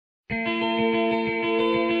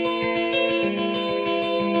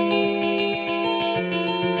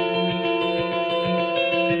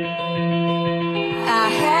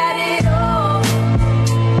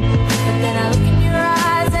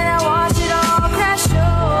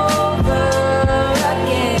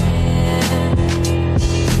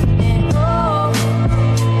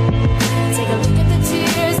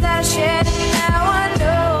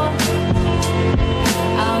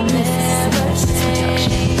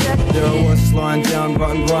There I was lying down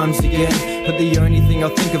writing rhymes again, but the only thing I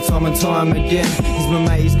think of time and time again is my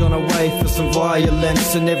mate, he's gone away for some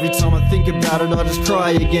violence. And every time I think about it I just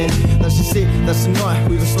cry again. That's just it, that's the night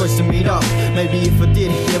we were supposed to meet up. Maybe if I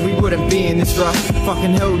did, yeah, we wouldn't be in this rough.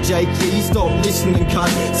 Fucking hell, Jake, yeah, you stop listening, cunt.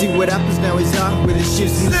 See what happens now, he's out with his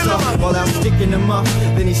shifts and stuff. While I'm sticking him up,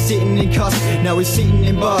 then he's sitting in cuss. Now he's sitting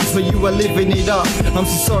in bars, but you are living it up. I'm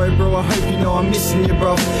so sorry, bro, I hope you know I'm missing you,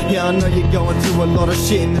 bro. Yeah, I know you're going through a lot of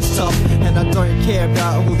shit and it's tough, and I don't care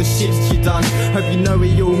about all the shit you done. Hope you know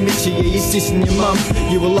we all miss you, yeah, your sis and your mum.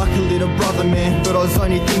 You were like a little brother, man, but I was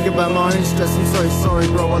only thinking about my own stress. I'm so sorry,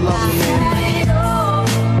 bro, I love you, man.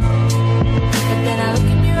 But then I look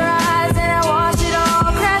in your eyes and I watch it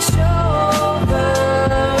all crash over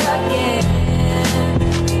again.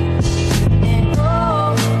 And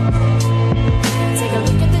oh, take a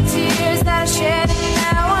look at the tears that I shed, and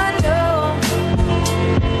now I know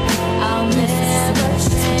I'll never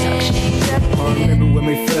change again. I remember when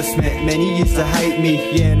we first met, man, you used to hate me.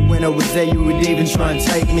 Yeah, and when I was there you would even try and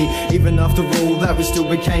take me. Even after all that we still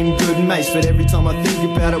became good mates. But every time I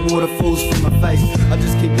think about it, water falls from my face. I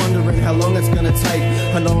just keep wondering how long it's gonna take.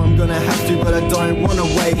 I know I'm gonna have to, but I don't wanna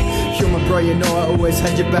wait. You're my bro, you know I always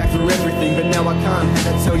had your back for everything, but now I can't, and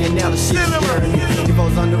I tell you now the shit's scaring me. If I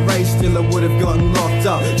was underage still I would have gotten locked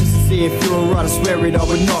up, just to see if you're alright. I swear it, I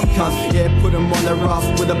would not cunt. Yeah, put them on their ass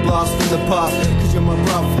with a blast from the past, cause you're my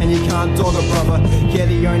bruv and you can't dog a brother. Yeah,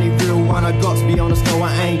 the only real one I got, to be honest, no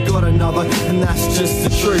I ain't got another, and that's just the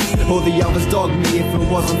truth. All the others dogged me, if it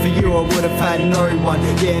wasn't for you I would have had no one.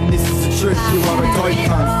 Yeah, and this is the truth, you are a dope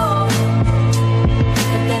cunt.